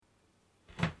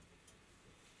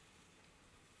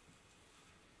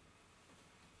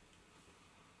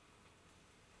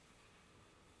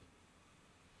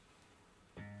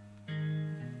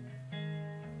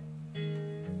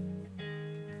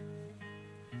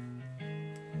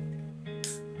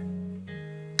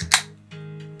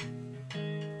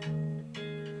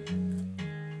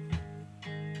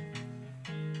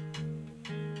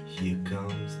Here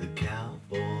comes the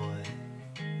cowboy.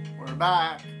 We're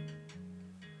back.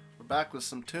 We're back with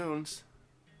some tunes.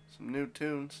 Some new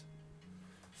tunes.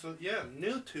 So yeah,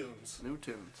 new tunes. New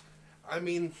tunes. I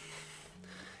mean,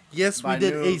 yes, By we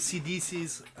did new-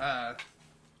 AC/DC's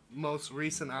most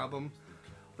recent album,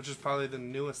 which is probably the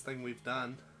newest thing we've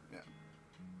done. Yeah.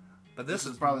 But this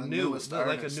is probably the new, newest like a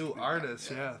artist new we've done,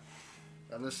 artist, yeah.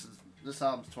 yeah. And this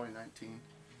album's 2019.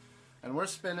 And we're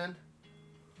spinning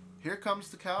Here Comes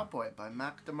the Cowboy by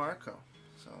Mac Demarco.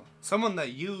 So Someone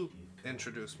that you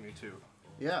introduced me to.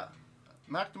 yeah.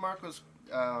 Mac Demarco's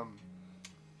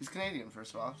he's Canadian,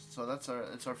 first of all. So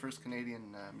it's our first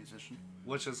Canadian musician.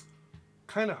 Which is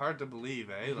kind of hard to believe,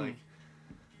 eh? Mm-hmm. Like,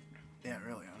 Yeah,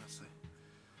 really, honestly.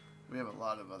 We have a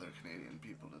lot of other Canadian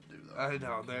people to do though. I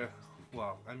know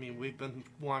well, I mean, we've been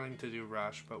wanting to do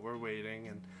Rush, but we're waiting,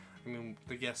 and I mean,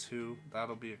 the Guess Who,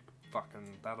 that'll be a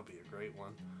great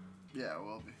one. Yeah, it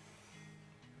will be.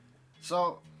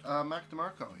 So, Mac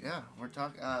DeMarco, yeah, we're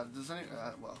talking. Does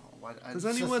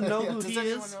anyone know who does he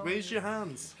anyone is? know Raise who your he is?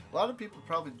 hands. A lot of people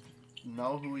probably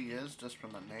know who he is just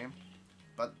from the name,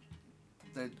 but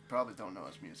they probably don't know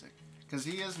his music because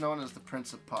he is known as the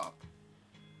Prince of Pop.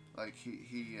 Like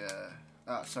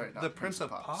sorry, not The Prince of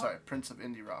Pop? Sorry, Prince of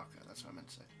Indie Rock. That's what I meant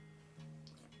to say.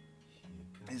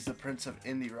 He's the Prince of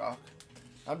Indie Rock.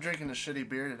 I'm drinking a shitty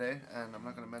beer today, and I'm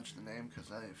not going to mention the name because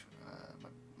my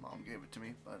mom gave it to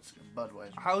me, but it's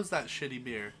Budweiser. How's that shitty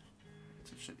beer?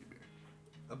 It's a shitty beer.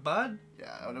 A Bud?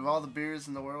 Yeah, out of all the beers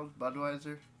in the world,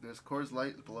 Budweiser, there's Coors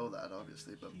Light below that,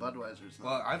 obviously, but Budweiser's not.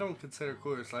 Well, I don't consider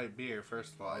Coors Light beer,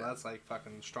 first of all. Oh, yeah. That's like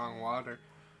fucking strong water.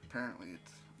 Apparently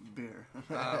it's beer.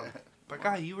 But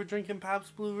guy, you were drinking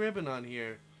Pabst Blue Ribbon on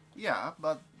here. Yeah,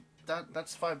 but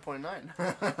that's 5.9.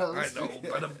 I know,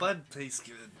 but a Bud tastes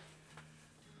good.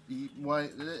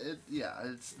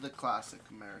 It's the classic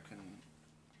American,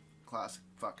 classic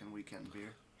fucking weekend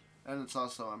beer. And it's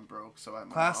also, I'm broke, so I'm...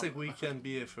 Classic weekend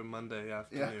beer for Monday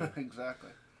afternoon. Yeah, exactly.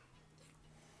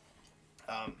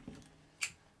 I'm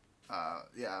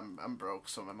broke,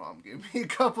 so my mom gave me a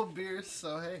couple beers,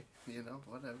 so hey,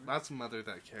 whatever. That's a mother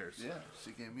that cares. Yeah,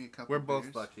 she gave me a couple We're beers.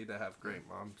 both lucky to have great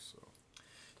moms, so...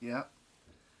 Yeah.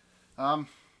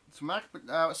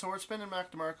 So we're spinning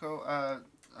Mac DeMarco.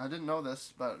 I didn't know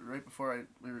this, but right before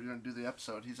we were going to do the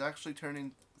episode, he's actually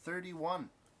turning 31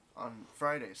 on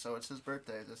Friday, so it's his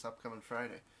birthday this upcoming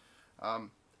Friday.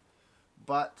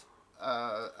 But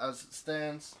as it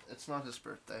stands, it's not his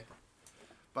birthday.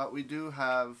 But we do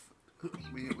have,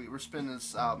 we were spinning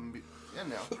this album,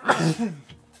 to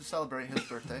celebrate his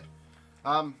birthday.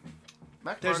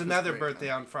 Mac There's DeMarco's another great, birthday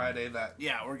man. on Friday that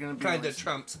We're going to be kind of releasing-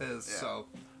 trumps his, Yeah. so...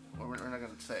 Well, we're not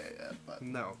going to say it yet, but...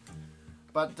 No.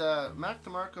 But Mac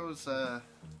DeMarco's,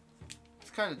 it's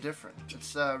kind of different.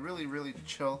 It's really, really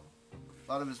chill.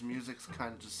 A lot of his music's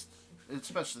kind of just,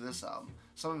 especially this album.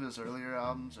 Some of his earlier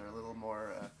albums are a little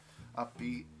more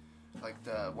upbeat. Like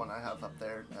the one I have up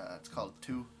there, it's called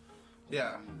 2.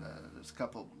 Yeah. And there's a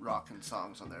couple rockin'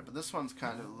 songs on there. But this one's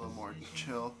kind of a little more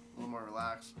chill, a little more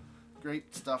relaxed.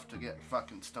 Great stuff to get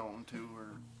fucking stoned to or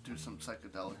do some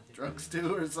psychedelic drugs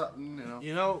to or something,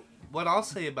 You know, what I'll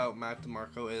say about Mac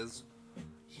DeMarco is,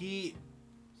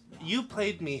 you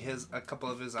played me a couple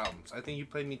of his albums. I think you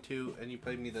played me 2, and you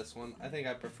played me this one. I think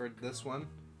I preferred this one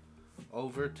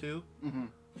over 2. Mm-hmm.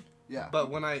 Yeah. But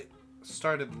when I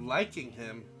started liking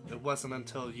him, it wasn't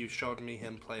until you showed me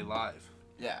him play live.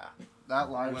 Yeah. That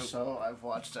live When- show I've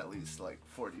watched at least like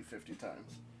 40, 50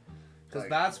 times. Because Like,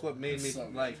 that's what made me so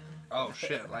good. like, oh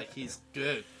shit, like he's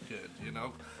good,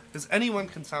 Because anyone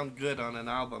can sound good on an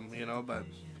album, but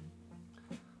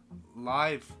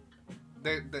live,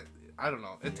 I don't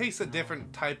know. It takes a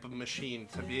different type of machine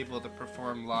to be able to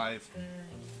perform live.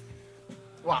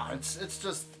 Wow, it's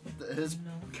just his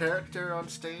character on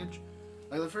stage.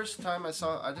 Like the first time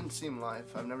I didn't see him live.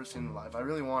 I've never seen him live. I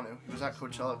really want to. He was at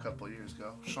Coachella a couple of years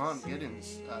ago. Sean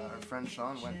Giddens, our friend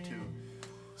Sean, went to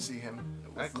see him.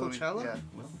 with At Louis. Coachella? Yeah,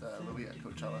 with Louis at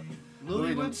Coachella. Louis Louis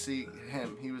went- didn't see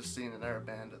him. He was seeing an Arab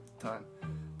band at the time.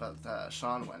 But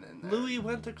Sean went in there. Louis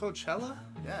went to Coachella?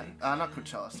 Yeah. Not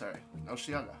Coachella, sorry.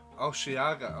 Osheaga.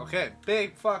 Osheaga. Okay,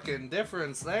 big fucking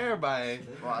difference there,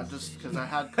 Well, because I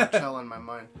had Coachella in my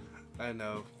mind. I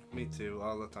know, me too,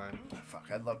 all the time. Fuck,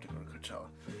 I'd love to go to Coachella.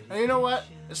 And you know what?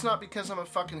 It's not because I'm a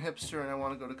fucking hipster and I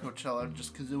want to go to Coachella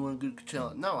just because I want to go to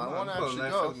Coachella. No, I want to go actually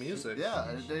there go. for the music.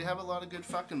 Yeah, they have a lot of good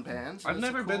fucking bands. and I've it's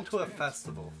a never cool been to a experience.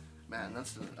 festival. Man,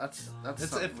 that's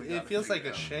It feels like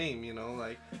a shame,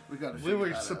 like we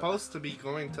were supposed to be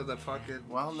going to the fucking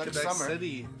next Quebec summer.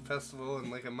 City festival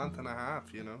in like a month and a half,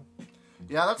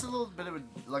 Yeah, that's a little bit of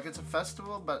a it's a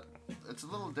festival, but it's a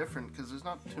little different because there's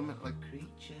not too many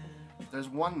there's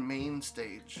one main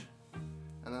stage,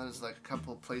 and then there's like a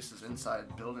couple places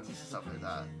inside buildings and stuff like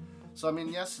that. So I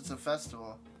mean, yes, it's a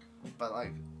festival, but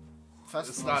like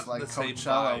festivals not like the same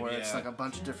Coachella, vibe, where it's yeah. like a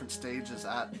bunch of different stages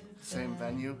at the same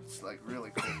venue. It's like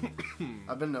really cool.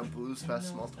 I've been to a blues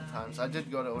fest multiple times. I did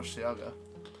go to Osceola.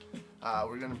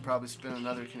 We're gonna probably spin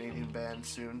another Canadian band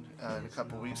soon in a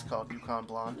couple weeks called Yukon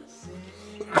Blonde.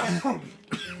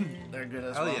 They're good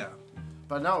as Hell well. yeah.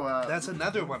 But no, That's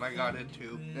another one I got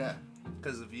into yeah,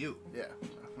 because of you. yeah.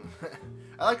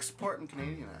 I like supporting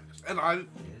Canadian acts. And I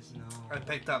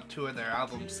picked up 2 of their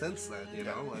albums since then, you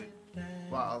know, like.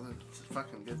 Wow, that's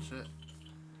fucking good shit.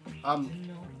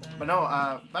 But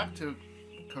no, back to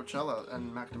Coachella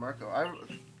and Mac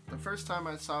Demarco. The first time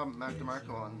I saw Mac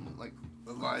Demarco on like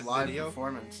The live video?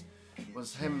 performance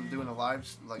was him doing a live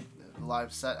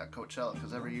set at Coachella,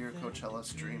 because every year Coachella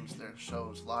streams their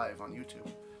shows live on YouTube.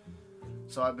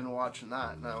 So I've been watching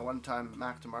that. And one time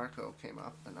Mac Demarco came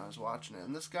up and I was watching it,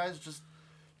 and this guy's just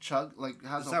has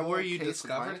Is a that whole where you case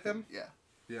discovered of Heineken. him? Yeah.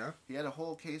 Yeah. He had a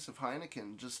whole case of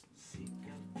Heineken, just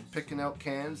picking out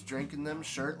cans, drinking them,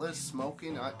 shirtless,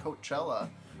 smoking at Coachella,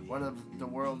 one of the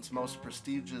world's most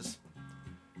prestigious,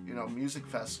 music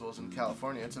festivals in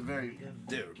California. It's a very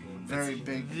big.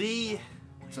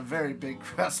 It's a very big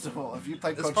festival. If you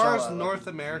play Coachella, As far as North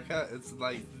America, it's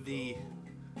like the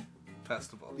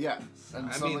festival. yeah, and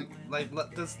I so mean,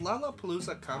 does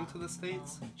Lollapalooza come to the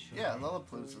States? yeah,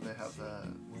 Lollapalooza, they have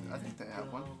I think they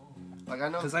have one. Like I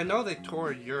know. Because I know they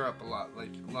tour Europe a lot,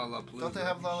 like Lollapalooza. Don't they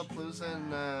have Lollapalooza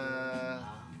in?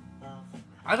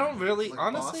 I don't really, like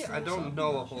honestly, Boston I or don't something?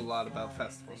 know a whole lot about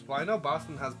festivals. Well, I know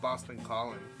Boston has Boston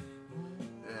Calling.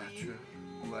 Yeah, true.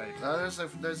 Like, There's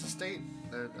a state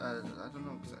that I don't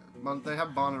know exactly. They have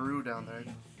Bonnaroo down there.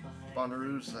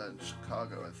 Bonnaroo's in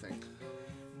Chicago, I think.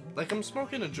 like I'm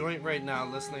smoking a joint right now,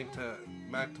 listening to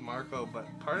Mac Demarco, but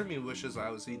part of me wishes I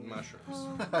was eating mushrooms.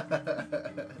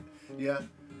 Yeah,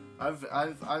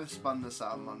 I've spun this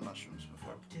album on mushrooms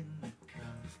before.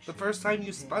 The first time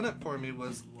you spun it for me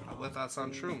was with us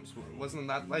on shrooms. Wasn't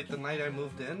that like the night I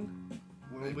moved in?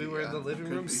 When we Maybe, were in the yeah. living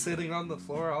Could room, be. sitting on the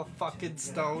floor, all fucking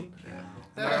stoned.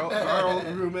 Yeah. Our old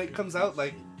roommate comes out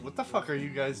like, "What the fuck are you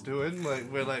guys doing?"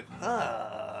 Like we're like,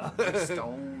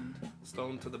 Stoned.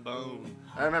 stoned to the bone.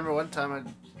 I remember one time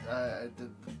I did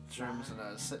shrooms and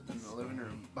I was sitting in the living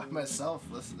room by myself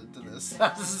listening to this. I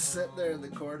was just sitting there in the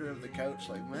corner of the couch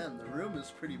like, man, the room is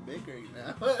pretty big right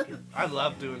now. I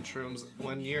love doing shrooms.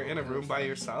 When you're in a room by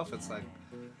yourself, it's like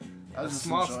I a was just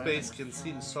small enjoying space it. can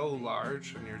seem so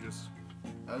large, and you're just.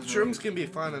 I was Shrooms can be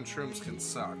fun and shrooms can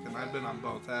suck, and I've been on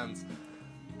both ends.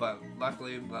 But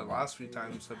luckily, the last few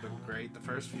times have been great. The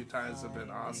first few times have been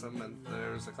awesome, and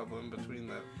there's a couple in between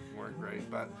that weren't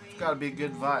great. But It's got to be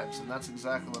good vibes, and that's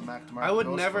exactly what Mac DeMarco I would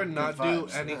goes never for, good not do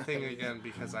vibes. anything again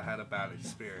because I had a bad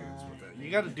experience with it. You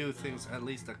got to do things at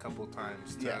least a couple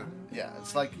times. To, Yeah.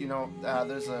 It's like,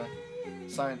 there's a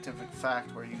scientific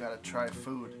fact where you got to try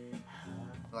food.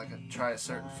 Try a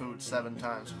certain food 7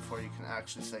 times before you can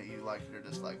actually say you like it or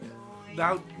dislike it.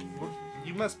 Now,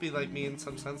 you must be like me in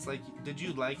some sense. Like, did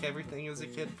you like everything as a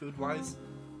kid, food-wise?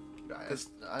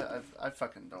 I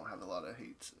fucking don't have a lot of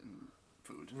hates in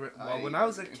food. Well, when I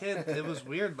was a kid, it was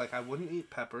weird. Like, I wouldn't eat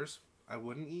peppers. I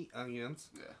wouldn't eat onions.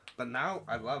 Yeah. But now,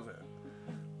 I love it.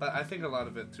 But I think a lot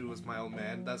of it, too, is my old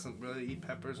man doesn't really eat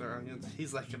peppers or onions.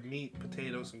 He's like a meat,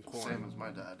 potatoes, and corn. Same as my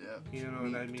dad, yeah. You know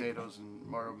meat, what I mean? Potatoes and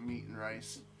more meat and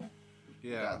rice.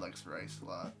 Yeah. Dad likes rice a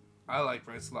lot. I like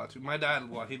rice a lot, too. My dad,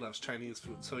 well, he loves Chinese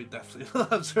food, so he definitely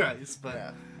loves rice. But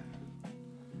Yeah.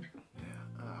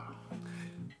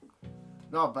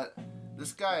 No, but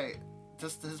this guy,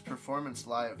 just his performance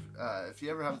live. If you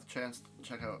ever have the chance to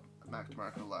check out Mac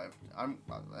DeMarco live, I'm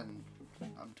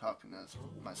talking as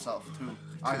myself too.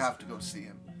 I have to go see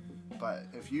him. But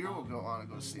if you want to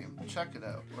go see him, check it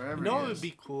out wherever. you know he what is. would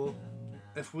be cool?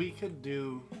 If we could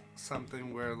do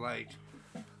something where,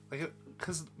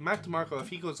 because Mac DeMarco, if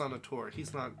he goes on a tour,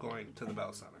 he's not going to the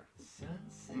Bell Center.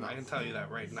 No. I can tell you that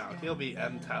right now. He'll be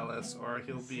M. Telus, or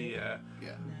he'll be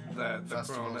the Festivals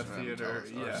Corona around Theater.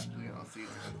 Telus, Yeah. or,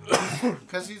 theaters.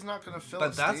 Because he's not gonna fill.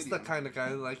 But a that's stadium. the kind of guy,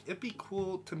 like, it'd be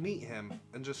cool to meet him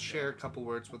and just share a couple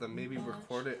words with him. Maybe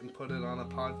record it and put it on a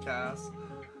podcast.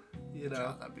 You know?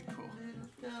 Yeah, that'd be cool.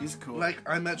 He's cool. Like,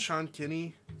 I met Sean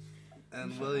Kinney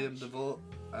and William DeVolt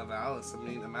of Alice. I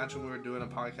mean, imagine we were doing a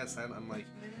podcast and I'm like,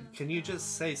 can you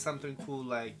just say something cool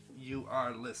like, you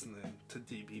are listening to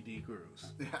DBD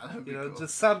Grooves? Yeah, that'd be You know, cool.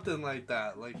 just something like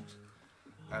that. Like,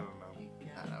 I don't know.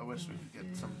 Yeah, I wish we could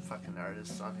get some fucking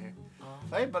artists on here.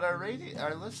 Hey, but our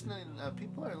listening,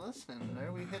 people are listening.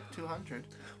 There we hit 200.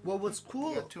 Well, what's We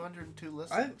cool, got 202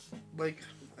 listens. like,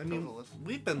 I mean,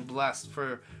 we've been blessed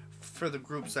for the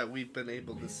groups that we've been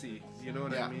able to see. You know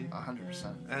what I mean?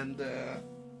 100%.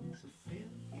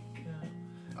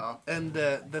 And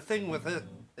the thing with it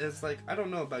is, like, I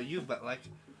don't know about you, but like,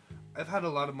 I've had a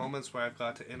lot of moments where I've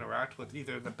got to interact with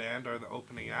either the band or the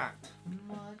opening act,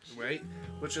 right?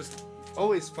 Which is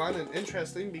always fun and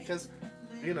interesting because,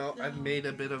 you know, I've made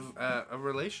a bit of a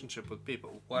relationship with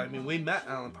people. Well, I mean, we met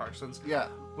Alan Parsons. Yeah.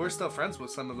 We're still friends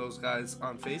with some of those guys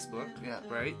on Facebook. Yeah.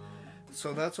 Right?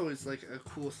 So that's always, like, a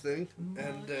cool thing.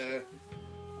 And,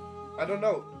 I don't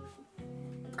know.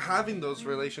 Having those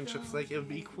relationships, like, it would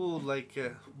be cool, like,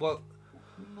 well,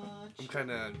 I'm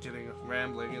kind of getting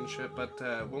rambling and shit, but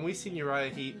when we seen Uriah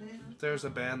Heep, there's a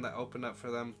band that opened up for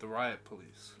them, the Riot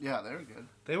Police. Yeah, they were good.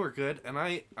 They were good, and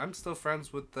I'm still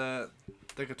friends with the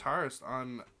guitarist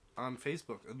on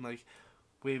Facebook, and like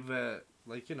we've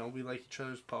like, you know, we like each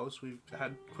other's posts. We've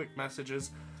had quick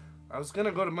messages. I was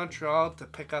gonna go to Montreal to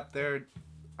pick up their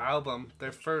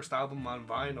first album on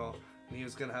vinyl, and he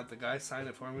was gonna have the guy sign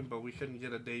it for me, but we couldn't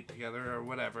get a date together or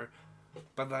whatever.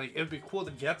 But like, it'd be cool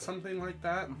to get something like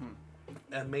that. Mm-hmm.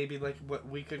 And maybe like what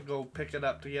we could go pick it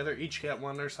up together, each get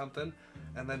one or something,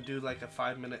 and then do like a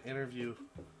 5-minute interview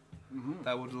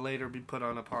that would later be put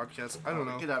on a podcast. I don't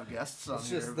know. We could have guests on it's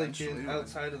here just eventually. thinking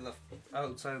outside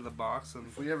of the box, and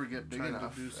If we ever get big trying to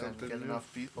enough do and something get new.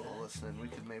 enough people listening, we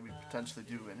could maybe potentially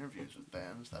do interviews with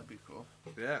bands. That'd be cool.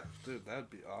 yeah, dude, that'd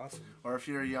be awesome. Or if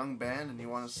you're a young band and you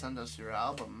want to send us your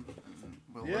album,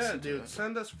 we'll Yeah, listen to dude, it.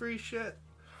 send us free shit.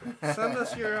 Send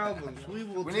us your albums. We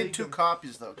will. We take need 2 them.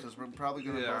 copies though, because we're probably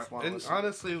gonna Yeah, both want to and listen.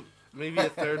 honestly, maybe a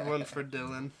third one for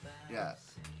Dylan. Yeah.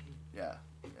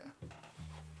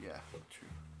 True.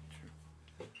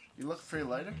 You look for your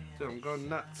lighter? Dude, I'm going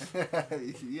nuts.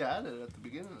 You had it at the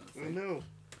beginning of the I thing. know.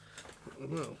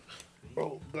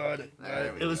 Oh, got it.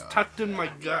 There we It was go. tucked in my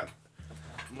gut.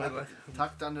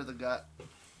 Tucked under the gut.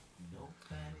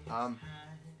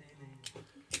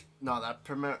 No, that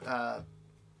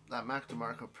Mac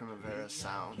Demarco Primavera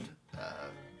sound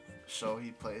show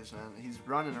he plays, man. He's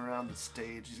running around the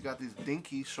stage. He's got these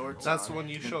dinky shorts That's on. the one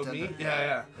you showed me? Nintendo-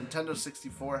 Yeah. Nintendo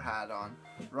 64 hat on.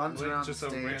 Runs Like around just the a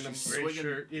stage. random He's gray swigging.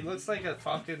 shirt. He looks like a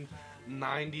fucking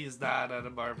 90s dad at a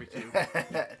barbecue.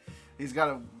 He's got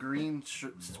a green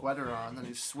sweater on, and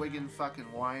he's swigging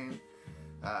fucking wine,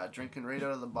 drinking right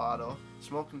out of the bottle,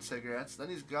 smoking cigarettes. Then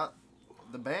he's got,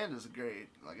 the band is great.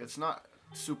 Like, it's not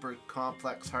super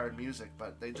complex, hard music,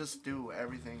 but they just do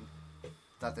everything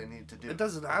that they need to do. It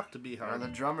doesn't have to be You know, hard. the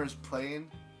drummer's playing.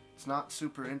 It's not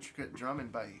super intricate drumming,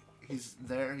 but he's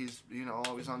there. He's, you know,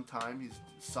 always on time. He's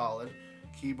solid.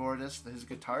 Keyboardist. His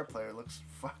guitar player looks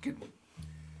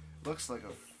like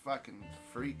a fucking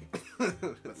freak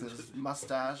with his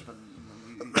mustache, but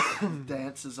he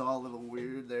dances all a little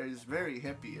weird there. He's very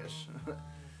hippie-ish.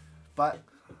 But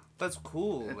That's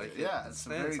cool. it's a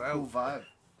very cool vibe.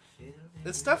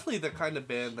 It's definitely the kind of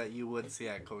band that you would see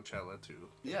at Coachella too.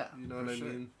 Yeah, You know for what I sure.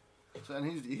 mean? So, and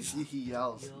he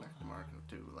yells at Mac Demarco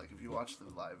too. Like, if you watch the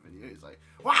live video, he's like,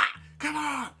 "Wah! Come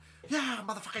on! Yeah,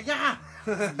 motherfucker, yeah!"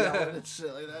 He's yelling and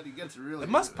shit like that. He gets really. It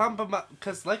must good. pump him up,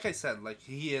 because like I said, like,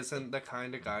 he isn't the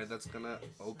kind of guy that's gonna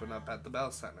open up at the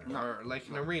Bell Center No, or like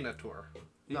an arena tour.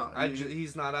 No,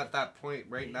 He's not at that point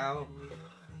right now,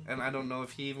 and I don't know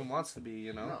if he even wants to be.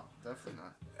 You know. No, definitely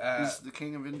not. He's the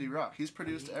king of indie rock. He's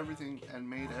produced everything and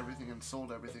made everything and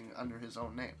sold everything under his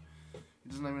own name. He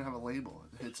doesn't even have a label.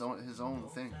 It's his own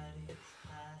thing.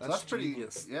 So that's pretty.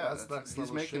 genius. Yeah, That's he's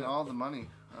level making shit. all the money.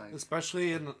 Like,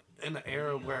 Especially in an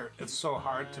era where it's so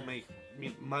hard to make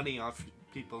money off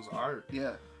people's art.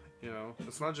 yeah, You know,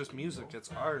 it's not just music; it's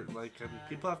art. Like, and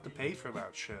people have to pay for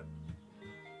that shit.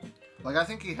 like I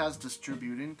think he has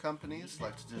distributing companies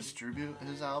like to distribute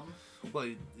his album. Well,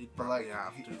 you But probably like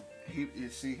have to. you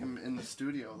see him in the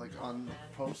studio, like on the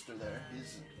poster there.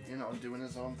 He's, you know, doing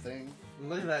his own thing.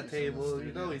 Look at that He's in the table. You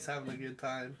studio. know he's having a good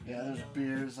time. Yeah, there's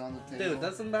beers on the table. Dude,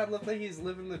 doesn't that look like he's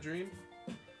living the dream?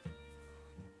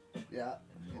 Yeah.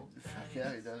 Fuck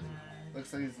yeah, he does.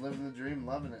 Looks like he's living the dream,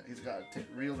 loving it. He's got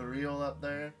a reel to reel up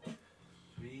there.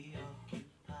 Man,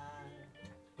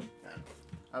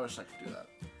 I wish I could do that.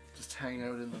 Just hang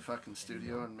out in the fucking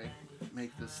studio and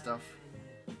make this stuff.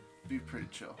 Be pretty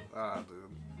chill. Ah,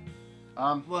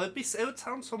 dude. Well, It would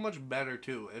sound so much better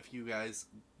too if you guys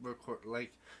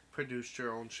produced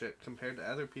your own shit compared to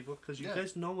other people, because you Yeah.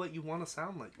 guys know what you want to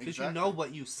sound like, because Exactly. you know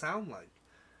what you sound like.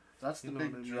 that's the You know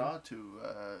big what I mean? draw to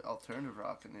alternative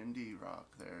rock and indie rock.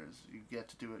 There's, you get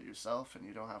to do it yourself, and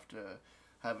you don't have to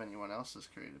have anyone else's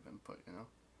creative input. You know.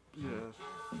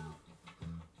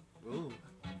 Yeah. Ooh.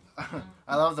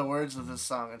 I love the words of this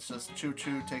song. It's just choo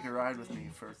choo, take a ride with me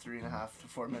for 3.5 to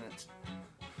 4 minutes.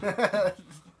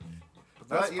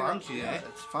 That's But, you know, funky, yeah, eh?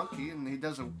 it's funky, and he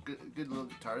does a good little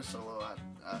guitar solo at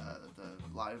the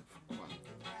live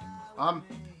one.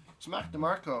 So Mac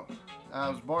Demarco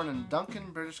was born in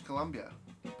Duncan, British Columbia.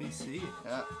 BC.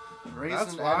 Yeah, raised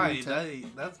That's in why.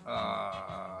 Edmonton. That's Hey,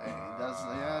 he does.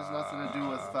 Yeah, it has nothing to do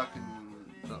with fucking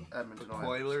Edmonton. the Oilers.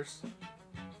 Oilers.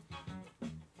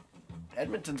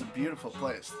 Edmonton's a beautiful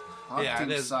place. Hockey Yeah, it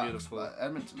team is sucks, beautiful. but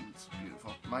Edmonton's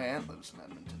beautiful. My aunt lives in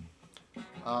Edmonton.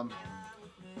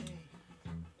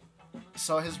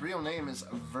 So his real name is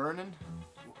Vernon.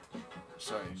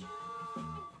 Sorry.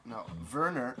 No,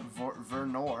 Vernor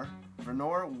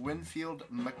Winfield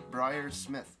McBriar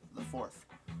Smith the fourth.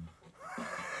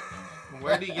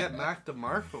 Where do you get Mac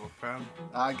Demarco from?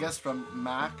 I guess from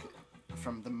Mac,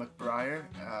 from the McBriar.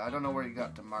 I don't know where he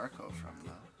got DeMarco from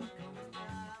though.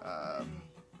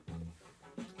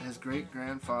 His great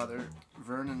grandfather,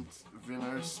 Vernon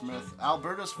Smith,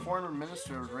 Alberta's former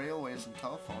Minister of Railways and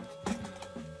Telephones,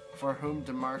 for whom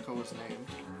DeMarco was named.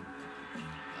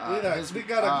 We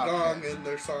got a gong in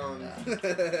their song.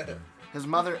 Yeah. His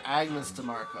mother, Agnes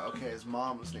DeMarco. Okay, his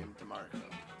mom was named DeMarco.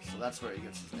 So that's where he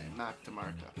gets his name, Mac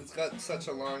DeMarco. It's got such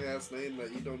a long ass name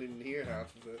that you don't even hear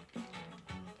half of it.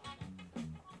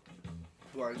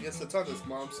 Well, I guess it's on his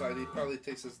mom's side. He probably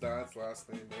takes his dad's last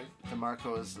name, eh?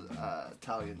 DeMarco is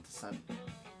Italian descent.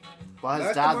 Well, his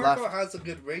Mac dad DeMarco left. has a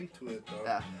good ring to it, though.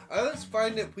 Yeah. I always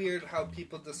find it weird how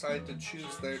people decide to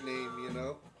choose their name, you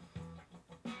know?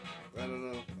 I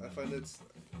don't know. I find it's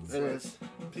It like is.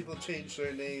 people change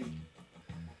their name,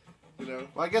 you know?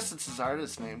 Well, I guess it's his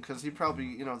artist name because he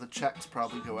probably, the checks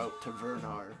probably go out to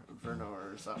Vernor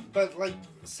or something. But, like,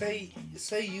 say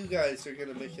you guys are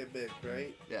going to make it big,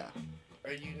 right? Yeah,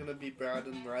 Are you going to be Brad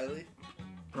and Riley?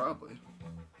 probably.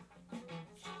 I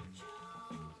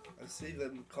see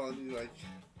them calling you, like,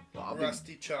 Well, I'll be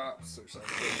Rusty Chops or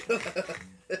something.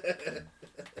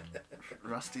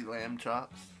 Rusty Lamb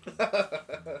Chops.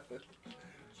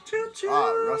 Choo-choo!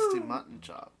 Rusty Mutton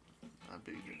Chop. That'd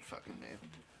be a good fucking name.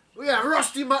 We got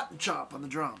Rusty Mutton Chop on the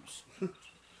drums.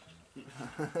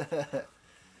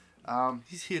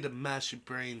 He's here to mash your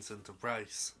brains into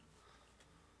rice.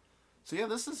 So yeah,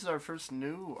 this is our first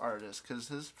new artist because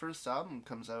his first album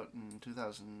comes out in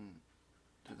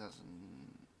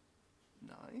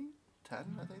 2009,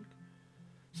 10, I think.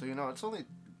 So it's only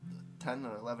 10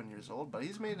 or 11 years old, but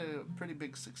he's made a pretty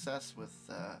big success with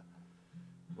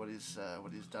what he's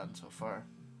done so far.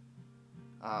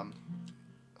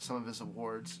 Some of his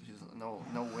awards, he's no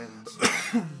wins,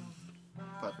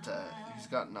 but he's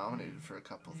got nominated for a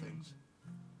couple things.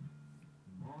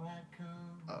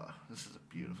 This is a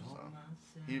beautiful song.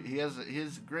 He is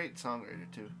a great songwriter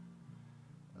too.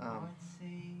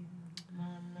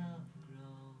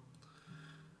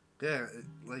 Yeah,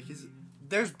 like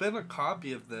there's been a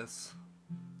copy of this.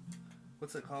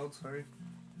 What's it called? Sorry.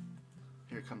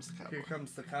 Here Comes the Cowboy. Here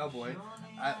Comes the Cowboy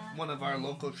at one of our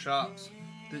local shops.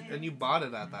 And you bought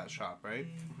it at that shop, right?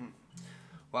 Mm-hmm.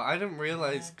 Well, I didn't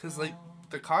realize, because, like,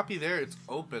 the copy there, it's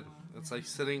open. It's, like,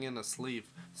 sitting in a sleeve.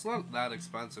 It's not that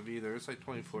expensive either. It's, like,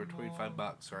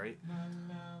 $25, right?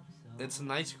 It's a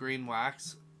nice green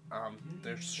wax.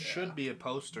 There should be a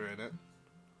poster in it.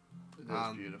 It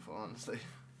is beautiful, honestly.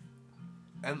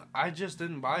 And I just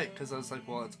didn't buy it because I was like,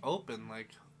 well, it's open, like...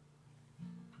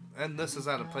 And this is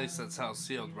at a place that sells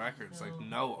sealed records, like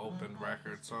no opened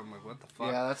records. So I'm like, what the fuck?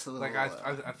 Yeah, that's a little... Like,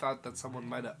 I thought that someone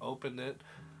might have opened it.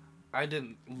 I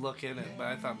didn't look in it, but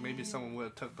I thought maybe someone would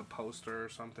have took the poster or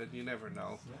something. You never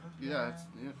know. Yeah,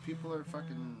 people are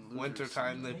fucking losers.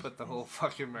 Wintertime, they put the whole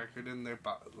fucking record in their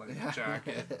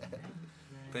jacket.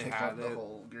 They Take had out it. the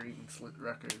whole green slit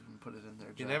record and put it in their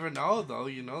jacket. You never know, though.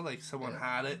 Like someone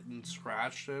had it and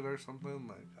scratched it or something.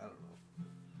 Like, I don't know.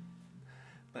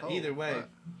 But either way...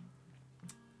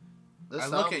 I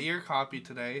look at your copy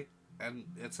today, and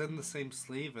it's in the same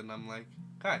sleeve, and I'm like,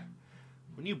 "Guy,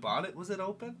 when you bought it, was it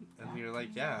open?" And you're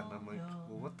like, "Yeah," and I'm like,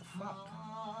 "Well, what the fuck?"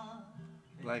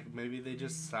 Like, maybe they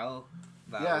just sell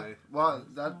that way. Yeah, well,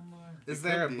 that... Is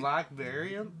there a black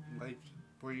variant, like,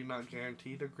 where you're not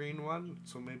guaranteed a green one,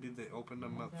 so maybe they opened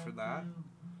them up for that?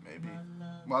 Maybe.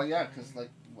 Well, yeah, because,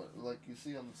 like you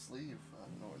see on the sleeve, I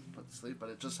don't know where to put the sleeve, but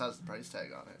it just has the price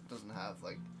tag on it. It doesn't have,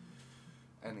 like...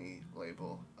 any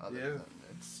label other than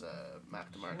it's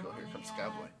Mac Demarco, Here Comes the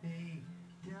Cowboy.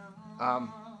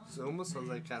 So it almost sounds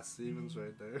like Cat Stevens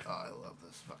right there. Oh, I love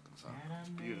this fucking song. It's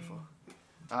beautiful.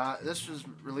 This was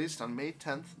released on May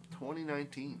 10th,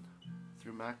 2019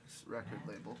 through Mac's record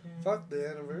label. Fuck, the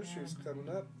anniversary's coming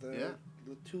up. The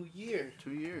 2 year.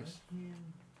 2 years.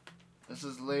 This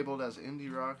is labeled as indie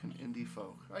rock and indie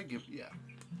folk.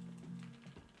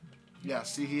 Yeah,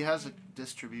 see, he has a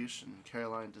distribution,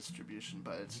 Caroline distribution,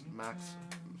 but it's Mac's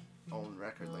own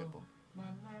record label.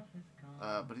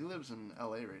 But he lives in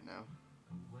LA right now.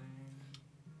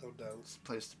 No doubt. It's a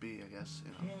place to be, I guess,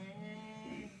 you know.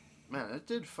 Man, it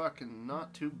did fucking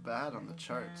not too bad on the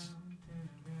charts.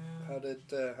 How did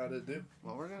it do?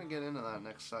 Well, we're gonna get into that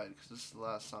next slide, because this is the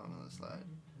last song on the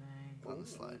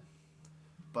slide.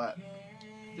 But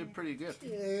it did pretty good.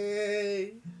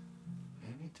 Yay!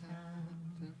 Anytime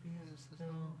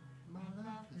my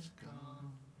life is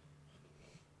gone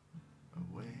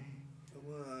away.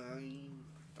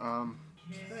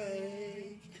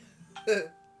 Hey.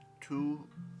 Two.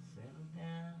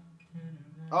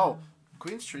 Oh,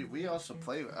 Queen Street. We also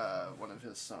play one of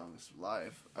his songs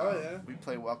live. Oh yeah. We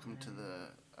play "Welcome to the."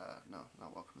 No,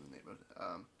 not "Welcome to the Neighborhood."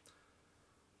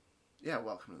 Yeah,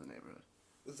 "Welcome to the Neighborhood."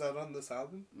 Is that on this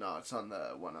album? No, it's on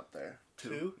the one up there.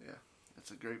 Two? Yeah.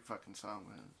 It's a great fucking song,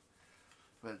 man.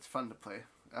 But it's fun to play.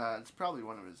 It's probably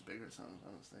one of his bigger songs,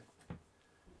 honestly.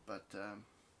 But,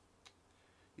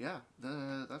 yeah,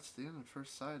 that's the end of the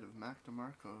first side of Mac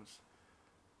Demarco's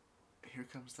Here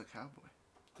Comes the Cowboy.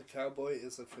 The cowboy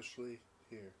is officially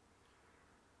here.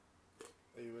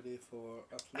 Are you ready for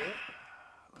a flip?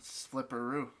 Let's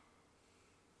flip-a-roo.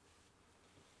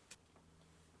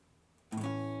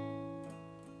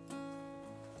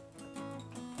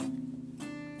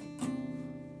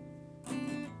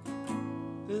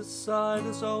 This side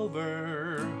is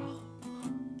over,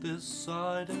 this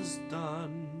side is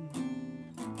done.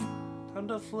 Time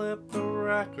to flip the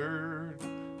record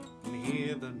and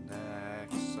hear the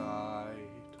next side.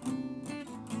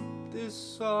 This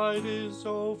side is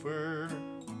over,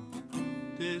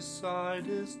 this side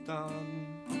is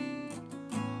done.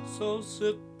 So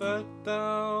sit back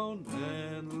down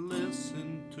and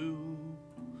listen to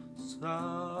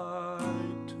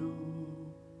side 2.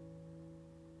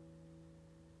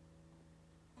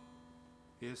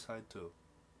 Here's side 2.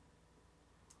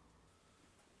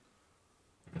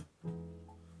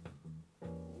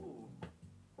 Ooh.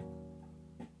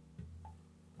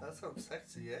 That sounds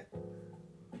sexy, eh?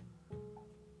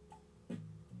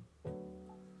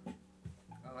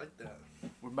 I like that.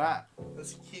 We're back.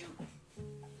 That's cute.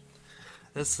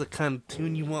 That's the kind of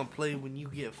tune you want to play when you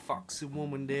get a foxy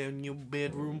woman there in your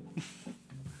bedroom.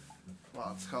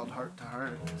 Well, it's called Heart to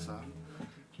Heart, so...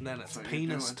 And then it's That's what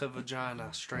penis you're to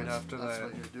vagina straight after That's that.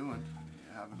 what you're doing.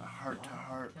 You're having a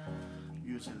heart-to-heart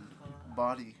using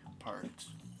body parts.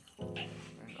 There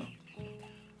you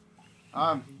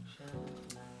go.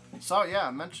 So, yeah,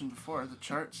 I mentioned before, the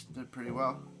charts did pretty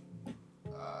well.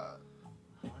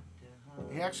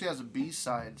 He actually has a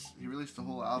B-sides. He released a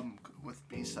whole album with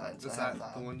B-sides. Is I have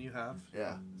that the one you have?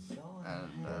 Yeah. And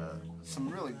some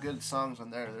really good songs on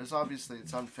there. There's obviously,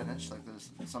 it's unfinished. Like, there's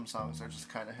some songs are just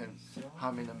kind of him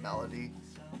humming a melody.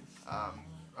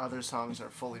 Other songs are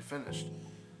fully finished.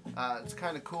 It's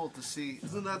kind of cool to see.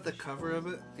 Isn't that the cover of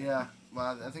it? Yeah.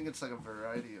 Well, I think it's like a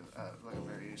variety of, like a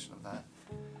variation of that.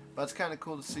 But it's kind of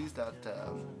cool to see that,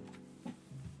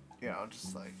 you know,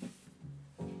 just like,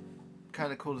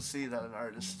 kind of cool to see that an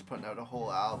artist is putting out a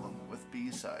whole album with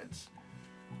B-sides.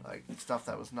 Like, stuff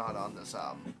that was not on this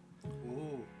album.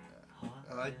 Ooh.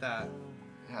 I like that.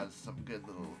 It has some good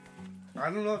little... I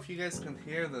don't know if you guys can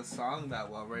hear the song that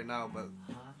well right now, but...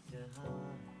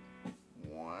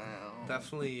 Wow.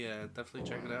 Definitely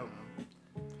check it out.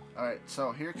 Alright,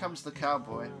 so Here Comes the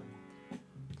Cowboy.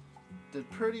 Did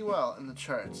pretty well in the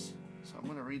charts. So I'm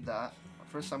going to read that.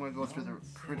 First, I'm going to go through the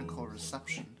critical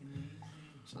reception.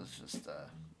 So it's just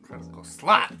Critical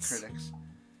slots. critics.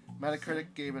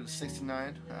 Metacritic gave it a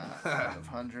 69 out of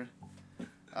 100.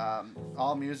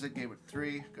 All Music gave it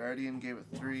 3. Guardian gave it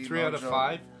 3. 3 out of Mojo-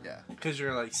 5? Yeah. Because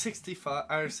you're like 65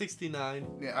 or 69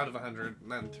 Yeah. out of 100,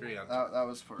 and then 3 out of That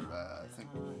was for, I think,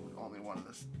 only one of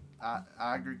the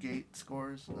aggregate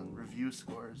scores and then review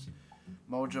scores.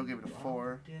 Mojo gave it a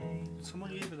 4.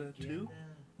 Someone gave it a 2?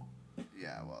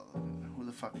 Yeah, well, who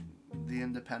the fuck? The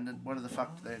Independent? What the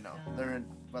fuck do they know? They're in.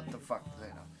 What the fuck do they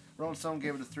know? Rolling Stone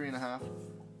gave it a 3.5.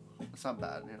 It's not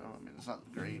bad, you know. I mean, it's not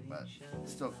great, but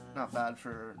it's still not bad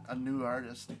for a new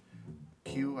artist.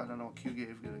 Q, I don't know what Q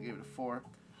gave it a 4.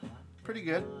 Pretty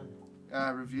good.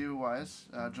 Review-wise,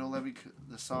 Joe Levy,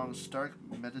 the song stark,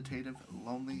 meditative,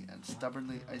 lonely, and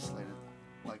stubbornly isolated,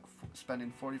 like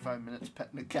spending 45 minutes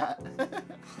petting a cat.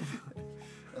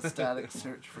 A static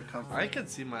search for comfort. I could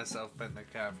see myself petting a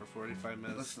cat for 45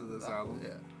 minutes Listen to this that, album.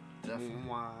 Yeah, definitely.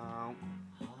 Wow.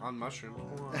 On mushroom.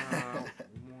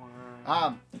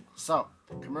 So,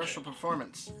 commercial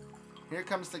performance. Here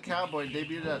Comes the Cowboy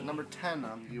debuted at number 10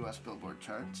 on the U.S. Billboard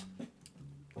charts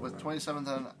with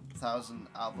 27,000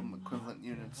 album equivalent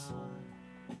units.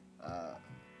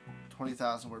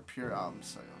 20,000 were pure album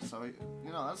sales. So,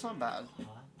 you know, that's not bad.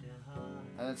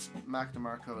 And it's Mac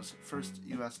Demarco's first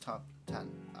US top 10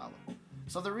 album.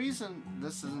 So the reason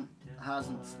this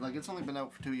it's only been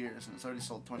out for 2 years and it's already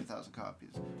sold 20,000 copies.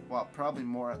 Well, probably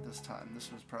more at this time.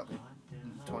 This was probably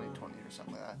in 2020 or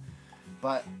something like that.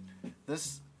 But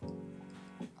this,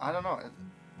 I don't know.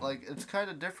 It's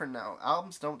kind of different now.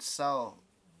 Albums don't sell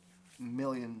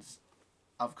millions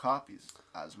of copies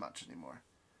as much anymore.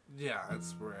 Yeah,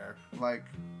 it's rare. Like,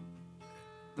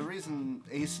 the reason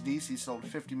AC/DC sold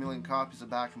 50 million copies of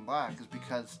Back in Black is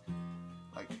because,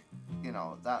 like, you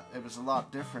know, that it was a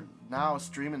lot different. Now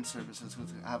streaming services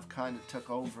have kind of took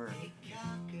over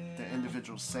the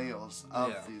individual sales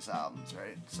of these albums,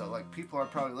 right? So, like, people are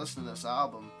probably listening to this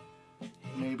album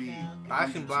maybe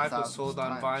Back in Black was sold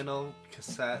on times. vinyl,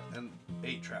 cassette, and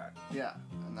 8-track. Yeah,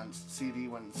 and then CD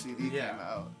when CD came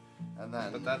out. And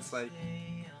then... But that's, like,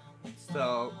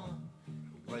 still,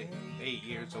 like, 8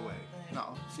 years away.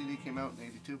 No, CD came out in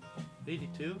 82.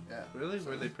 82? Yeah. Really?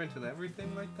 Were they printing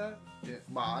everything like that? Yeah.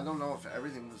 Well, I don't know if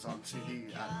everything was on CD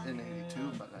in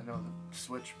 82, but I know the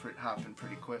switch happened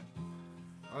pretty quick.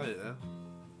 Oh, yeah.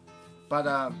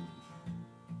 But,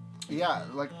 yeah,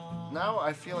 like, now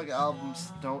I feel like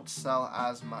albums don't sell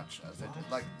as much as they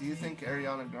did. Like, do you think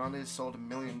Ariana Grande sold 1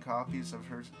 million copies of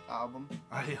her album?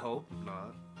 I hope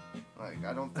not. Like,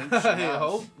 I don't think she has. I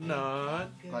hope not.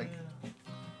 Like,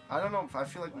 I don't know. I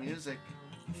feel like music,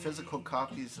 physical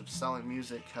copies of selling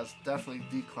music has definitely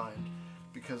declined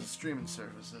because of streaming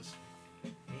services.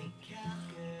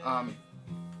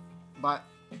 But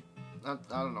I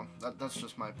don't know. That's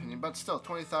just my opinion. But still,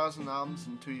 20,000 albums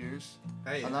in 2 years.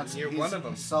 Hey, and you're one of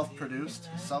them. Self-produced,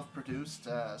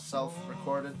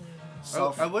 self-recorded.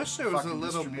 I wish there was a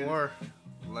little more,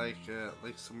 like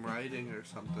some writing or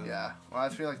something. Yeah. Well, I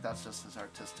feel like that's just his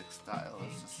artistic style.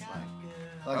 It's just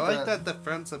like I like that the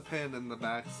front's a pen and the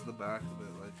back's the back of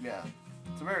it. Like, yeah,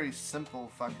 it's a very simple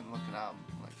fucking looking album.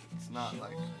 Like, it's not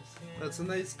like. It's a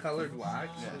nice colored wax.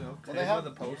 Yeah. You know. Well, they have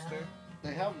the poster.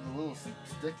 They have the little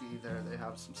sticky there. They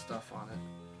have some stuff on it.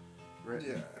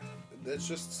 Written. Yeah, it's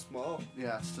just small.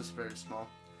 Yeah, it's just very small.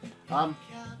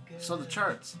 So the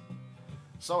charts.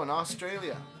 So in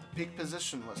Australia, peak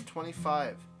position was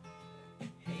 25.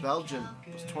 Belgium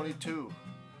was 22.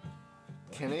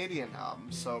 Canadian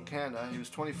album, so Canada, he was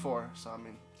 24. So I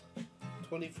mean,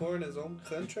 24 in his own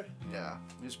country. yeah,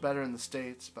 he was better in the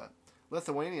States. But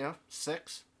Lithuania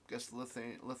 6. Guess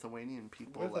Lithuanian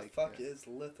people Where the like. fuck is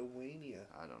Lithuania?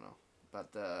 I don't know,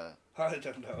 but I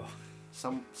don't know.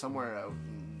 somewhere out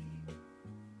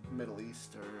in Middle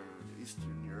East or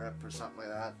Eastern Europe or something like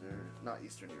that, or not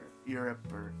Eastern Europe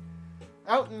or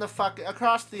out in the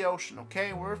across the ocean.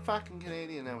 Okay, we're fucking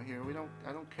Canadian out here.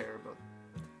 I don't care about.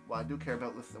 Well, I do care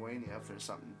about Lithuania if there's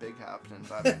something big happening,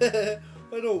 but I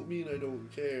don't mean I don't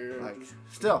care. like,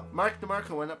 still, Mac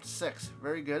Demarco went up to 6.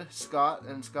 Very good.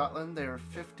 Scotland, they were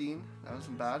 15. That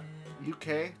wasn't bad.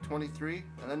 UK 23,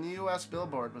 and then the US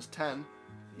Billboard was 10.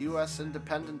 US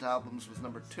Independent Albums was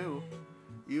number 2.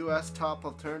 US Top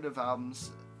Alternative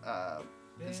Albums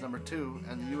is number 2,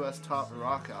 and the US Top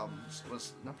Rock Albums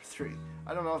was number 3.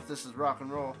 I don't know if this is rock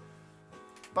and roll,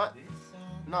 but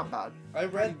not bad. I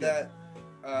read that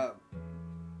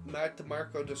Mac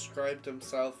Demarco described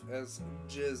himself as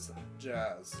jizz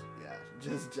jazz. Yeah,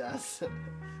 just jazz.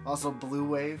 Also blue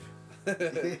wave.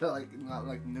 You know, like not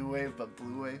like new wave, but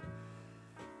blue wave.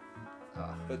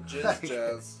 But jizz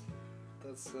jazz.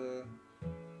 That's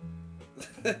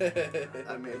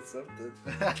I mean, that's something.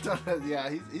 I don't know. Yeah,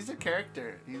 he's a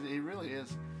character. He really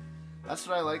is. That's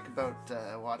what I like about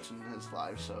watching his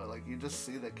live show. Like, you just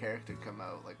see the character come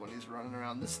out. Like when he's running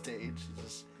around the stage, he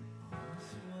just.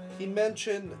 He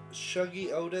mentioned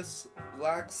Shuggy Otis,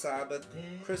 Black Sabbath,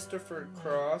 Christopher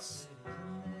Cross,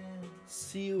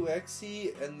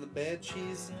 CUXE and the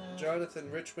Banshees,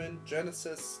 Jonathan Richman,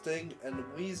 Genesis, Sting, and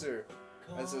Weezer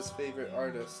as his favorite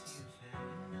artists.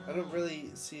 I don't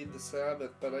really see the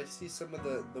Sabbath, but I see some of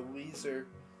the Weezer.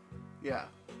 Yeah.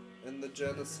 And the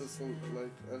Genesis,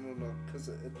 like, I don't know, because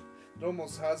it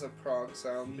almost has a prog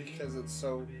sound because it's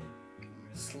so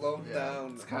slowed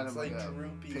down. It's kind of like a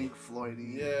droopy, Pink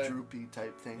Floyd-y, droopy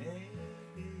type thing.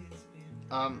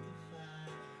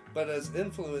 But as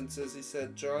influences, he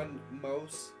said John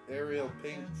Mose, Ariel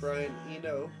Pink, Brian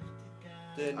Eno,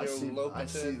 Daniel Lopatin. I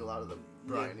see a lot of the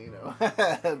Brian Eno.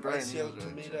 Brian Icio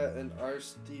Tomita and R.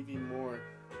 Stevie Moore.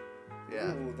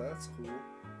 Yeah. Ooh, that's cool.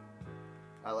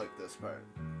 I like this part.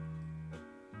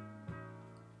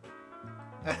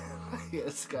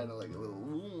 It's kind of like a little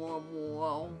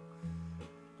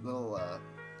little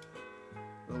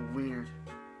weird.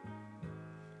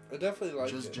 I definitely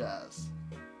like just it. Jazz.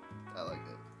 I like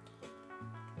it.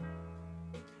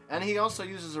 And he also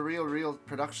uses a real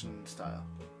production style.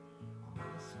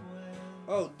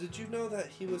 Oh, did you know that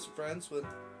he was friends with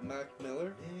Mac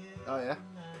Miller? Oh yeah.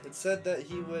 It said that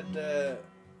he would,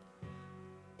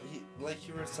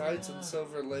 he resides in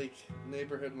Silver Lake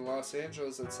neighborhood in Los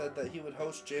Angeles. It said that he would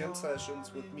host jam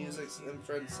sessions with musics and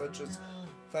friends such as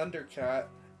Thundercat,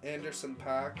 Anderson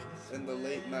 .Paak, and the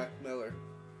late Mac Miller.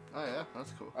 Oh yeah,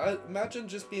 that's cool. I imagine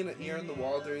just being an ear on the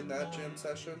wall during that jam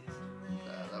session.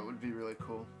 Yeah, that would be really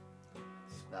cool.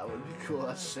 That would be cool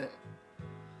as shit.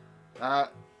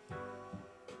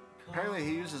 Apparently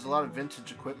he uses a lot of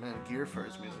vintage equipment and gear for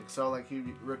his music. So like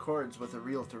he records with a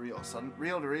reel-to-reel. So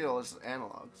reel-to-reel is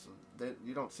analog, so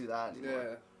you don't see that anymore.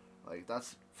 Yeah. Like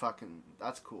that's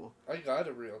cool. I got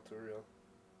a reel-to-reel.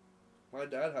 My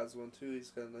dad has one too. He's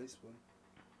got a nice one.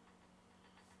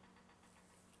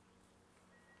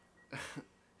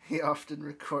 He often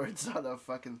records on a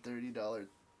fucking $30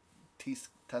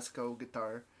 Tesco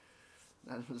guitar.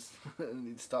 And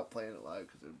he'd stop playing it live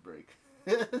because it would break.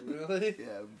 Really?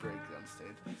 Yeah, it would break on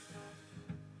stage.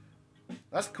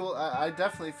 That's cool. I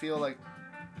definitely feel like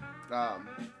I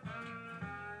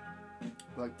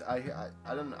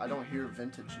don't hear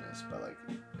vintageness, but like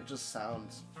it just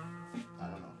sounds, I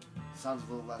don't know, sounds a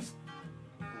little less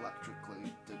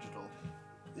electrically digital.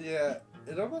 Yeah,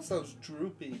 it almost sounds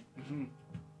droopy. Mm-hmm.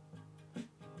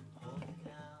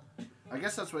 I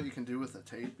guess that's what you can do with a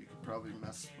tape. You can probably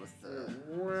mess with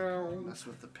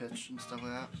the pitch and stuff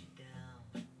like that.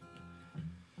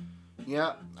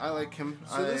 Yeah, I like him.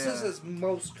 So this is his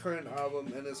most current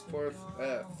album and his fourth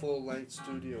full-length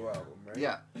studio album, right?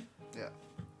 Yeah, yeah.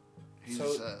 He's,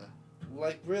 so,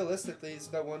 like, realistically, he's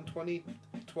got one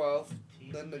 2012,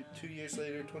 then like 2 years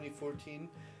later, 2014,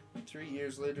 3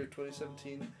 years later,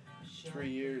 2017, 3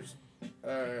 years,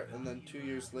 and then 2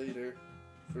 years later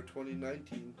for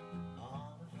 2019.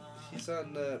 He's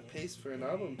on pace for an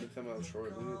album to come out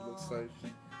shortly, it looks like.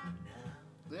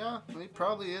 Yeah, he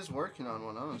probably is working on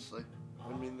one, honestly.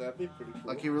 I mean, that'd be pretty cool.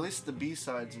 Like, he released the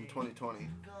B-sides in 2020.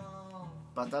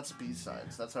 But that's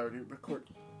B-sides. That's already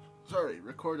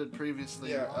recorded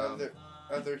previously. Yeah,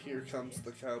 other Here Comes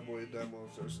The Cowboy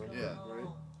demos or something, yeah.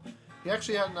 Right? He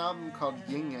actually had an album called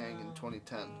Yin Yang in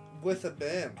 2010. With a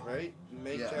band, right?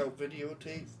 Make Out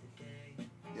videotape.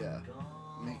 Yeah,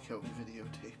 Make Out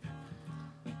videotape.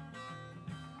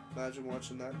 Imagine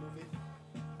watching that movie.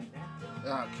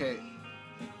 Okay.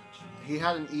 He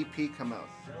had an EP come out.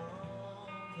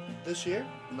 This year?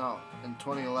 No, in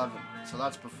 2011. So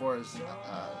that's before his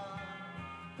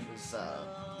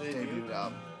debut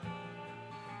album.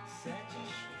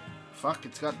 Fuck,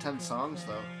 it's got 10 songs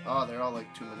though. Oh, they're all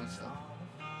like 2 minutes though.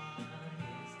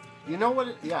 You know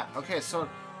what? Yeah. Okay, so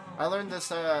I learned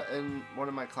this in one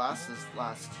of my classes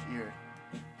last year.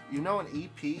 You know, an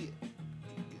EP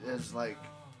is like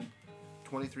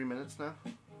 23 minutes now.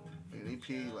 An EP,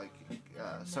 like,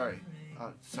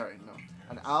 no.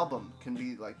 An album can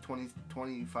be like 20,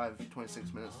 25,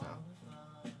 26 minutes now.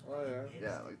 Oh, yeah.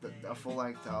 Yeah, like a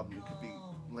full-length album could be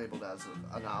labeled as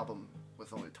an album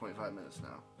with only 25 minutes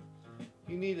now.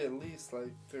 You need at least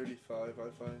like 35,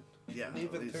 I find. Yeah, and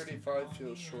even 35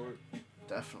 feels short.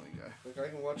 Definitely, guy. Like, I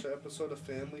can watch an episode of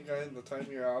Family Guy and the time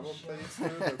your album plays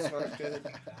through, that's not good.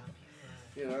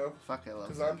 You know? Fuck, I love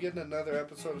Because that. I'm getting another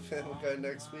episode of Family Guy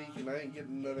next week, and I ain't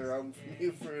getting another album from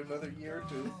you for another year or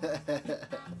two.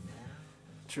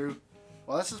 True.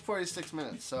 Well, this is 46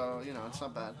 minutes, so, you know, it's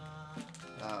not bad.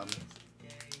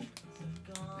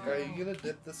 Are you gonna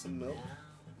dip this in milk?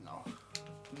 No.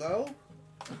 No?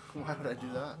 Why would I do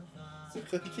that? It's a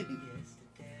cookie.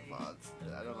 Well,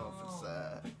 I don't know if it's,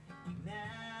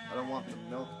 I don't want the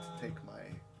milk to take my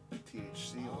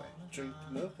THC away. Drink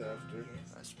the milk after.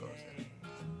 I suppose,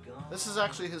 yeah. This is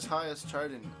actually his highest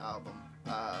charting album.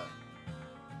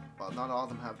 Well, not all of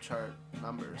them have chart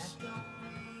numbers.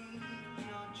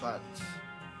 But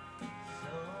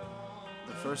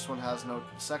the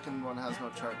second one has no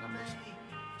chart numbers.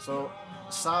 So,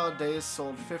 Solid Days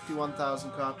sold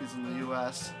 51,000 copies in the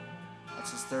US.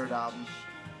 That's his third album.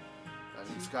 And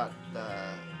he's got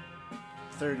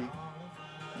 30.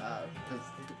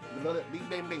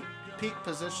 Peak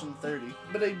position 30.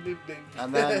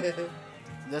 And then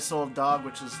This Old Dog,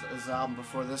 which is his album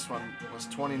before this one, was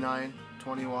 29,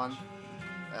 21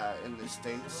 in the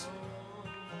States.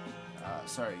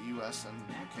 US and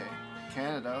UK.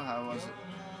 Canada, how was it?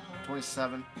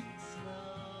 27.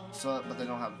 So, but they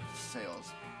don't have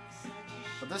sales.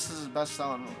 But this is his best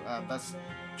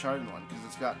charting one, because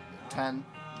it's got 10,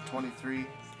 23,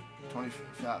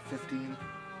 15,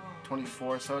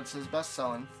 24. So it's his best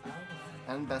selling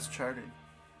and best charting.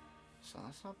 So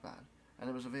that's not bad. And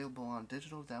it was available on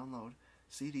digital download,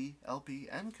 CD, LP,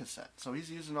 and cassette. So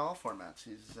he's using all formats.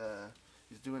 He's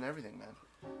doing everything, man.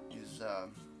 He's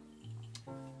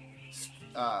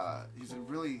a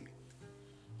really,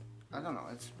 I don't know.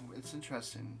 It's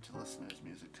interesting to listen to his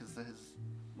music because his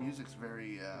music's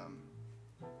very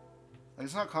like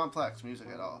it's not complex music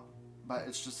at all, but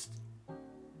it's just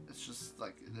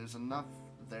like there's enough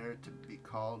there to be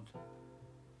called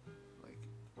like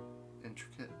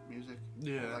intricate music.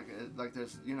 Yeah. Like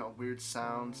there's weird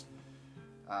sounds.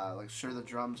 Like sure the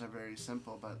drums are very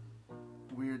simple, but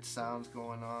weird sounds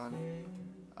going on.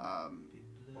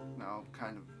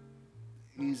 Kind of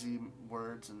easy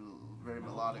words and very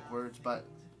melodic words, but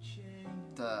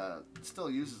still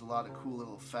uses a lot of cool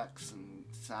little effects and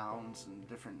sounds and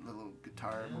different little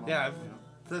guitar. Yeah,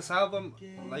 this album,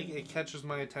 like, it catches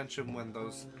my attention when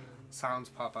those sounds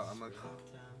pop out. I'm like,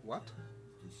 what?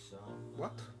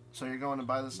 What? So you're going to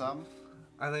buy this album?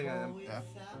 I think I am. Yeah.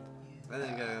 I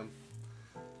think I am.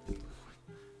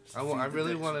 I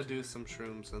really want to do some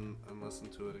shrooms and listen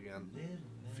to it again.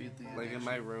 Feed the like in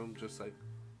my room, just like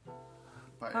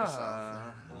by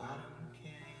yourself.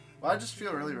 Well, I just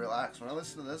feel really relaxed when I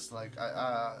listen to this. Like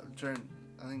I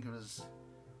think it was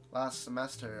last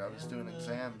semester, I was doing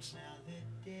exams,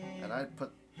 and I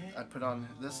put on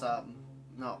this album.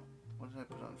 No, what did I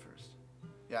put on first?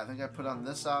 Yeah, I think I put on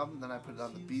this album, then I put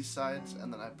on the B-sides,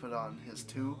 and then I put on his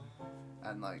 2,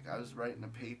 and like I was writing a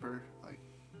paper, like,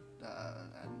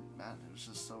 and man, it was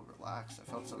just so relaxed. I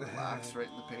felt so relaxed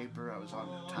writing the paper. I was on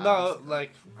task. No,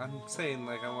 like I'm saying,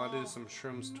 like I want to do some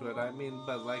shrooms to it. I mean,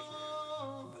 but like,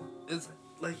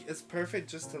 it's perfect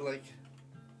just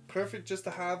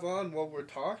to have on while we're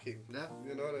talking. Yeah,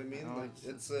 you know what I mean. No, like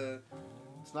it's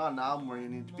not an album where you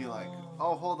need to be like,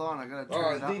 oh, hold on, I gotta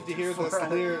turn it up. I need to hear this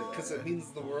lyric because it means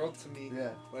the world to me.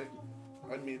 Yeah. Like,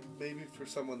 I mean, maybe for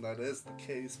someone that is the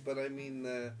case, but I mean,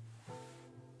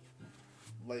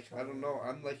 like, I don't know,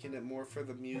 I'm liking it more for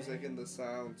the music and the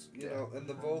sounds, you know, and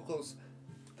the vocals,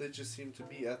 they just seem to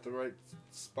be at the right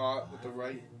spot with the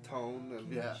right tone.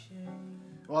 And yeah.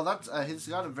 Well, that's, he's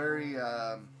got a very,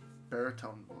 not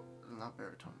baritone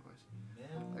voice,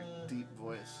 like deep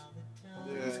voice.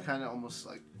 Yeah. He's kind of almost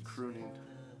like crooning,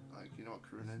 like, you know what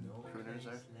crooners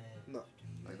are? No.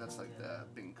 Like, that's like the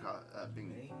Bing,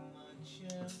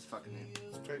 what's his fucking name?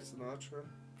 It's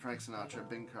Frank Sinatra,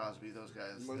 Bing Crosby, those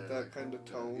guys. like that kind of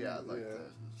tone. Yeah, like the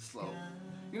slow.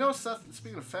 You know,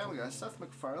 speaking of Family Guy, Seth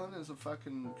MacFarlane is a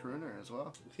fucking crooner as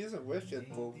well. He's a wicked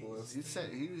vocalist.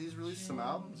 He's released some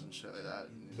albums and shit like that.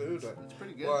 Dude, it's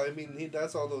pretty good. Well, I mean, he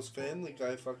does all those Family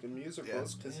Guy fucking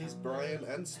musicals because he's Brian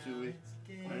and Stewie.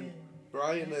 Right.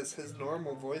 Brian is his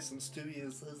normal voice and Stewie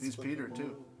is his. He's Peter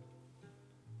too.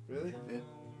 Really? Yeah.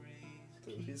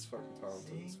 Dude, he's fucking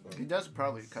talented as fuck. He does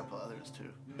probably a couple others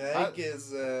too. Meg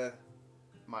is Mila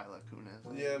Kunis.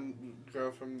 Yeah,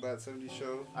 girl from that 70s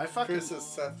show. Chris is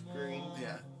Seth Green.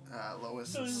 Yeah.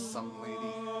 Lois is some lady.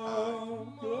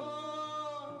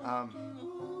 I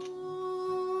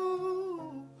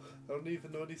don't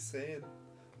even know what he's saying.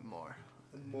 More.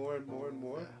 And more and more and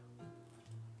more.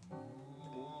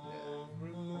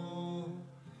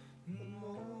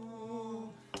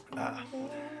 Yeah.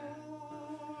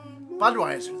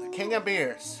 Budweiser, the king of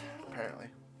beers, apparently.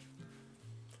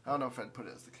 I don't know if I'd put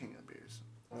it as the king of beers.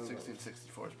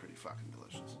 1664 is pretty fucking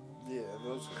delicious. Yeah,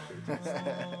 those are pretty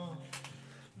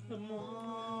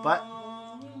But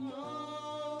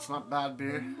it's not bad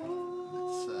beer.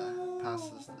 It's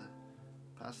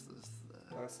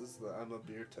passes the I'm a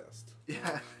beer test.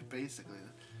 Yeah, basically.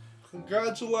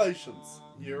 Congratulations,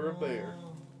 you're a bear.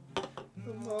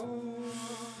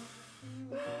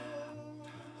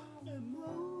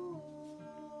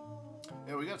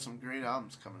 Yeah, we got some great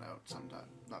albums coming out sometime.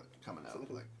 Not coming out,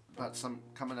 but some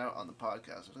coming out on the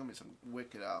podcast. There's gonna be some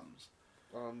wicked albums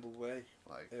on the way,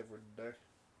 like every day.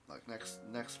 Like next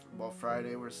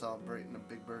Friday we're celebrating a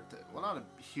big birthday. Well, not a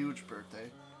huge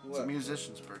birthday. It's a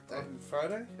musician's birthday. On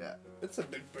Friday? Yeah. It's a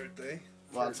big birthday.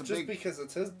 Well, it's just because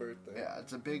it's his birthday. Yeah,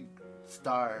 it's a big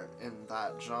star in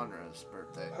that genre's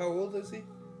birthday. How old is he?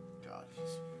 God,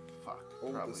 he's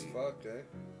old probably, as fuck, eh?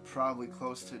 Probably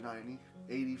close to 90.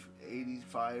 80,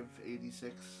 85,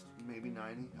 86, maybe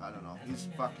 90. I don't know. He's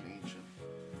fucking ancient.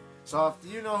 So if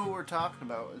you know who we're talking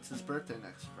about, it's his birthday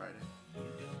next Friday.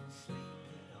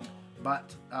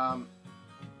 But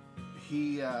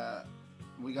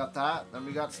we got that. Then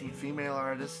we got some female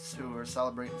artists who are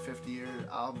celebrating 50-year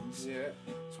albums. Yeah.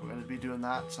 So we're gonna be doing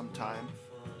that sometime.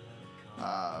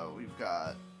 We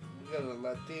got a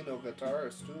Latino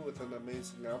guitarist too with an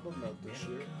amazing album out this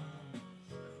year.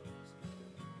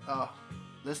 Oh,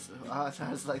 I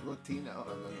was like Latino,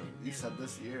 and then you said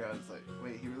this year. I was like,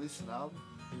 wait, he released an album?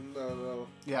 No.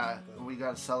 Yeah, we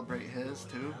got to celebrate his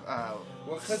too. Well,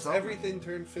 because everything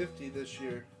turned 50 this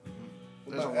year.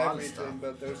 Well, there's not a lot everything, of stuff.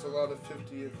 but there's a lot of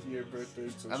 50th year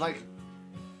birthdays this And like year.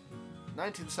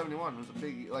 1971 was a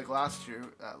big, like last week,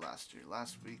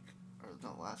 or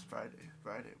no, last Friday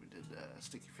we did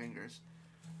Sticky Fingers.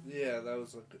 Yeah, that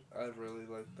was I really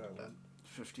liked that one.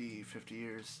 50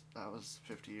 years. That was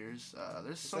 50 years. There's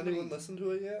Has so anyone many. listened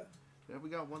to it yet? Yeah, we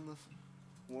got one listen.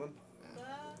 One? Yeah.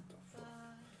 What the fuck?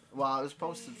 Well, it was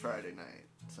posted Friday night,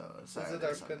 so Saturday, Is it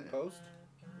our Sunday. pin post?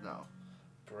 No.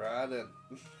 Braden.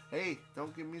 Hey,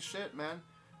 don't give me shit, man.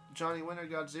 Johnny Winter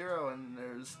got 0, and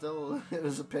there's still it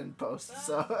was a pin post.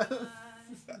 So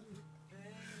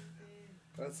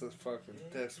That's a fucking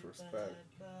disrespect.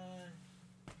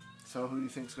 So who do you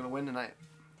think's gonna win tonight?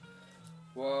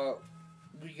 Well,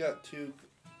 we got 2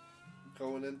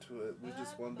 going into it. We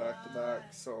just won back to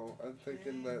back, so I'm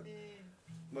thinking that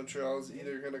Montreal's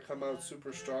either going to come out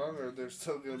super strong or they're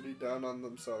still going to be down on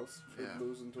themselves for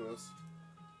losing to us.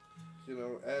 You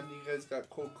know, and you guys got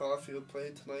Cole Caulfield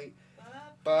playing tonight.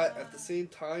 But at the same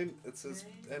time, it's his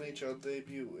NHL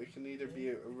debut. It can either be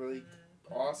a really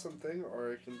awesome thing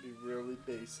or it can be really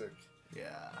basic.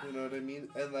 Yeah. You know what I mean?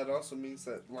 And that also means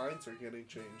that lines are getting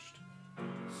changed.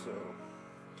 So...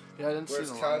 Yeah, I didn't Whereas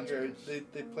see the Calgary, lines.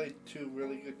 they played 2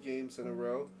 really good games in a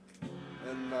row,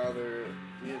 and now they're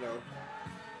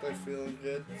feeling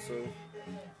good, so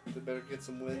they better get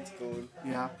some wins going.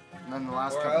 Yeah, and then the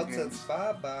last Or couple else games. it's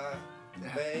bye-bye,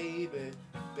 baby,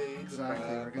 Exactly,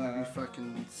 bye-bye. we're gonna be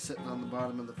fucking sitting on the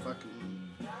bottom of the fucking...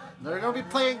 They're gonna be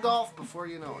playing golf before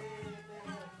you know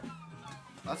it.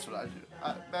 That's what I do.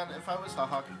 Man, if I was a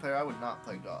hockey player, I would not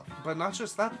play golf. But not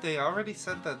just that, they already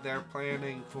said that they're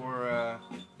planning for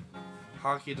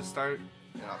hockey to start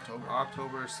In October.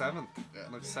 October 7th, Yeah.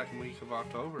 like second week of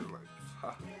October. Like,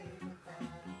 fuck.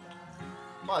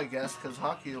 Well, I guess, because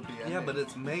hockey will be ending. Yeah, but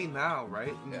it's May now,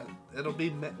 right? Yeah. It'll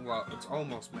be May, well, it's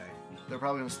almost May. They're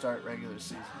probably gonna start regular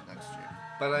season next year.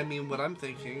 But I mean, what I'm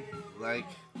thinking, like,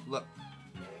 look,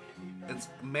 it's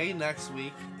May next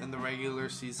week, and the regular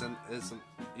season isn't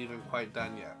even quite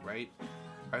done yet, right?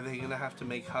 Are they gonna have to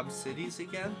make hub cities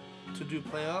again to do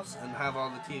playoffs and have all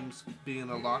the teams be in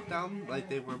a lockdown like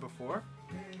they were before?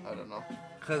 I don't know.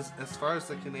 Because as far as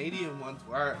the Canadian ones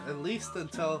are, at least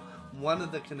until one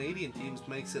of the Canadian teams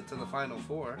makes it to the Final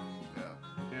Four.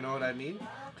 Yeah. You know what I mean?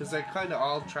 Because they're kind of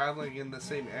all traveling in the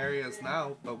same areas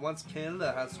now, but once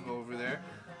Canada has to go over there,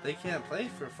 they can't play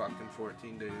for fucking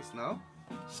 14 days, no?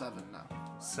 7 now.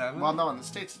 7? Well, no, in the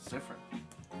States it's different.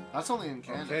 That's only in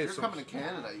Canada. Okay, if you're so- coming to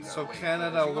Canada, you gotta So wait.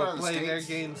 Canada If you go will to the play their States-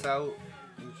 games out.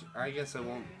 I guess it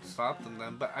won't stop them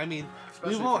then. But I mean,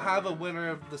 Especially we won't if have a winner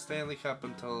of the Stanley Cup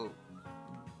until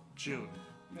June.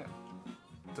 Yeah.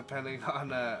 Depending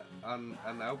on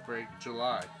an outbreak,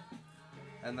 July.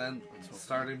 And then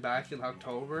starting back in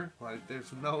October, like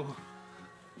there's no...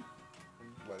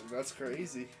 Like, that's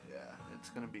crazy. Yeah, it's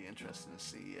gonna be interesting to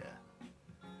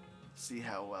see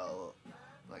how well,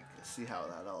 see how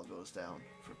that all goes down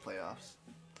for playoffs.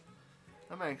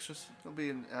 I'm anxious. It'll be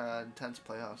an intense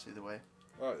playoffs either way.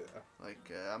 Oh,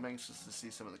 yeah. I'm anxious to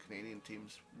see some of the Canadian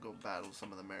teams go battle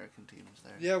some of the American teams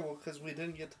there. Yeah, well, because we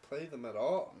didn't get to play them at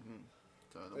all. Mm-hmm.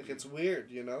 So Like, it's weird,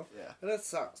 you know? Yeah. And it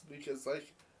sucks because,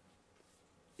 like,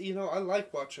 you know, I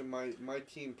like watching my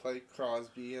team play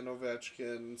Crosby and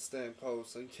Ovechkin and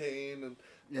Stamkos and Kane and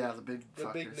Yeah, the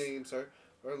big names are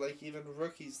like even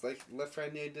rookies. Like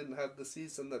Lafreniere didn't have the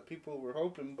season that people were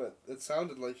hoping, but it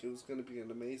sounded like it was going to be an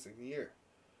amazing year,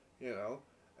 you know.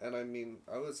 And I mean,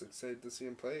 I was excited to see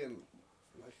him play, and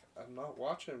like I'm not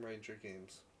watching Ranger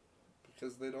games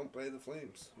because they don't play the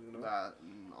Flames, you know. That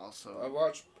and also. I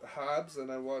watch Habs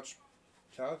and I watch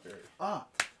Calgary.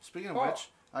 Speaking of which,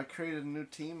 I created a new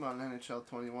team on NHL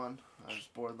 21. I was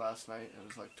bored last night. It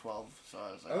was like 12, so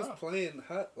I was like, I was playing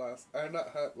not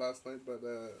Hut last night, but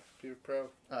Pure Pro.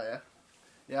 Oh, yeah?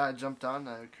 Yeah, I jumped on.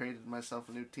 I created myself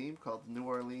a new team called New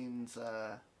Orleans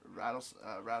Razorbacks,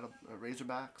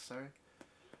 sorry.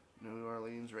 New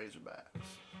Orleans Razorbacks.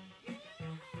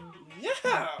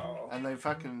 Yeah! And they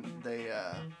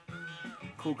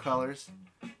cool colors,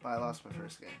 but I lost my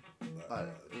first game. But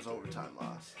it was overtime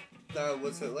loss. Now,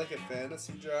 was it like a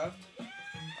fantasy draft?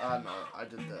 No, I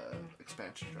did the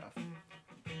expansion draft.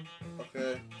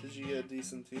 Okay. Did you get a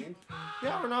decent team?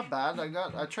 Yeah, we're not bad.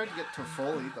 I tried to get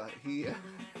Toffoli, but he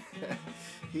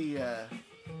did.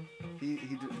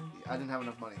 I didn't have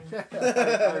enough money.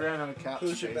 I ran out of cap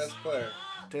Who's space. your best player?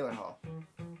 Taylor Hall.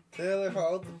 Taylor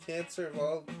Hall, the cancer of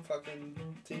all fucking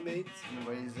teammates.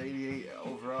 Anyway, he's 88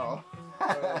 overall.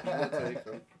 We'll take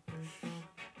him.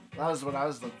 That was what I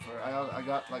was looking for. I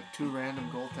got like 2 random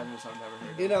goaltenders I've never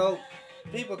heard of. You know,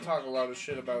 People talk a lot of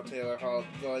shit about Taylor Hall.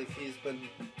 Like, he's been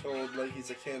told, like, he's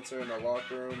a cancer in a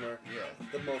locker room, or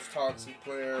the most toxic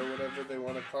player, or whatever they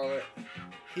want to call it.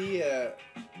 He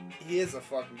is a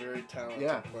fucking very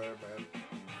talented player, man.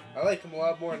 I like him a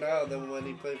lot more now than when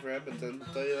he played for Edmonton,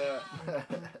 I'll tell you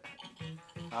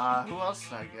that. Who else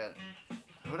did I get?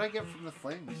 Who did I get from the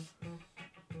Flames?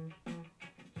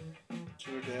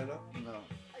 Giordano? No.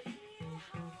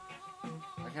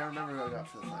 I can't remember who I got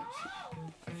for the Flames.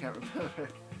 I can't remember.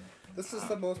 This is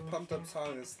the most pumped up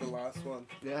song. It's the last one.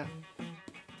 Yeah.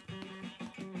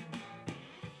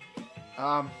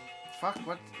 Fuck,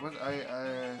 what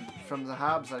I from the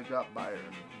Habs I got Byron.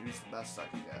 He's the best I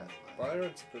could get.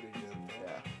 Byron's pretty good,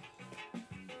 though.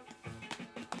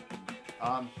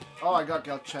 Yeah. I got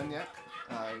Galchenyuk.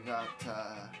 I got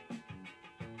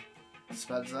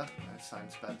Spezza. I signed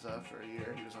Spezza for a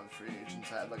year. He was on free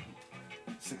agents. I had like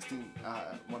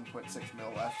 1.6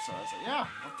 mil left, so I was like, yeah,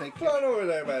 I'll take it. Come on over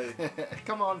there, buddy.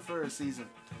 Come on for a season.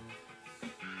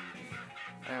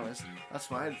 Anyways, that's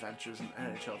my adventures in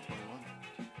NHL 21.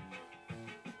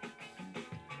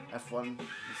 F1 this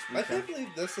weekend. I can't believe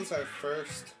this is our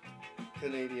first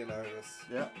Canadian artist.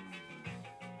 Yeah.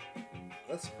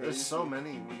 That's crazy. There's so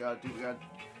many we gotta do. We got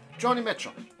Johnny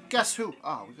Mitchell. Guess who?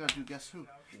 We gotta do Guess Who.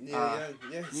 Yeah.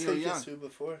 Neil Said Young. Guess Who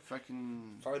before.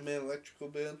 Fucking 5-man electrical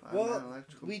band.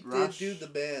 We Rush. did do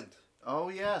the band. Oh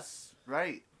yes,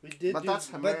 right. We did, but that's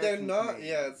but they're American not. Canadian.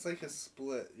 Yeah, it's like a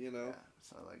split, you know. Yeah,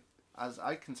 so like, as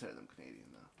I consider them Canadian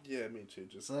though. Yeah, me too.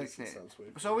 Just So like sounds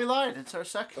weird. So we lied. It's our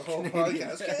second. The whole Canadian.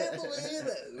 podcast. Can't believe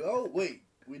it. Oh wait,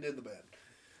 we did the band.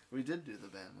 We did do the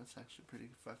band. That's actually pretty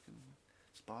fucking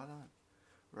spot on.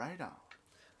 Right on.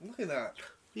 Look at that.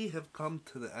 We have come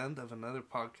to the end of another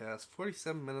podcast.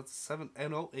 47 minutes, 10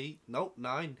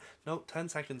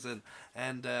 seconds in.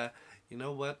 And you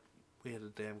know what? We had a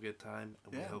damn good time,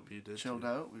 and we hope you did chilled too.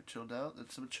 out. We chilled out.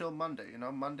 It's a chill Monday. You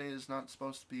know, Monday is not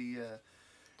supposed to be,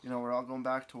 we're all going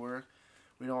back to work.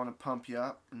 We don't want to pump you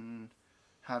up and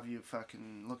have you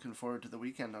fucking looking forward to the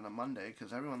weekend on a Monday,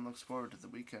 because everyone looks forward to the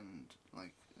weekend,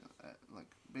 like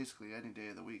basically any day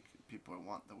of the week. People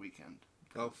want the weekend.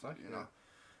 Oh, fuck, you know.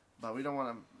 But we don't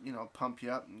want to, pump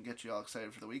you up and get you all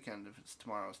excited for the weekend if it's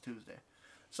tomorrow's Tuesday.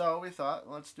 So we thought,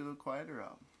 let's do a quieter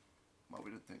album. Well,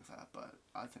 we didn't think that, but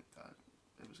I think that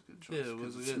it was a good choice. Yeah, it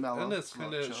was a good. Mellow, And it's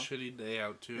kind of a chill. shitty day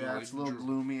out too. Yeah, like, it's a little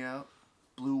gloomy out.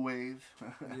 Blue wave.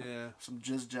 Yeah. Some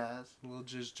jizz jazz. A little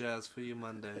jazz for you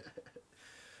Monday.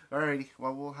 Alrighty.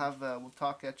 Well, we'll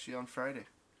talk at you on Friday.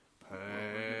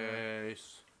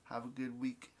 Peace. Have a good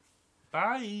week.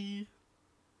 Bye.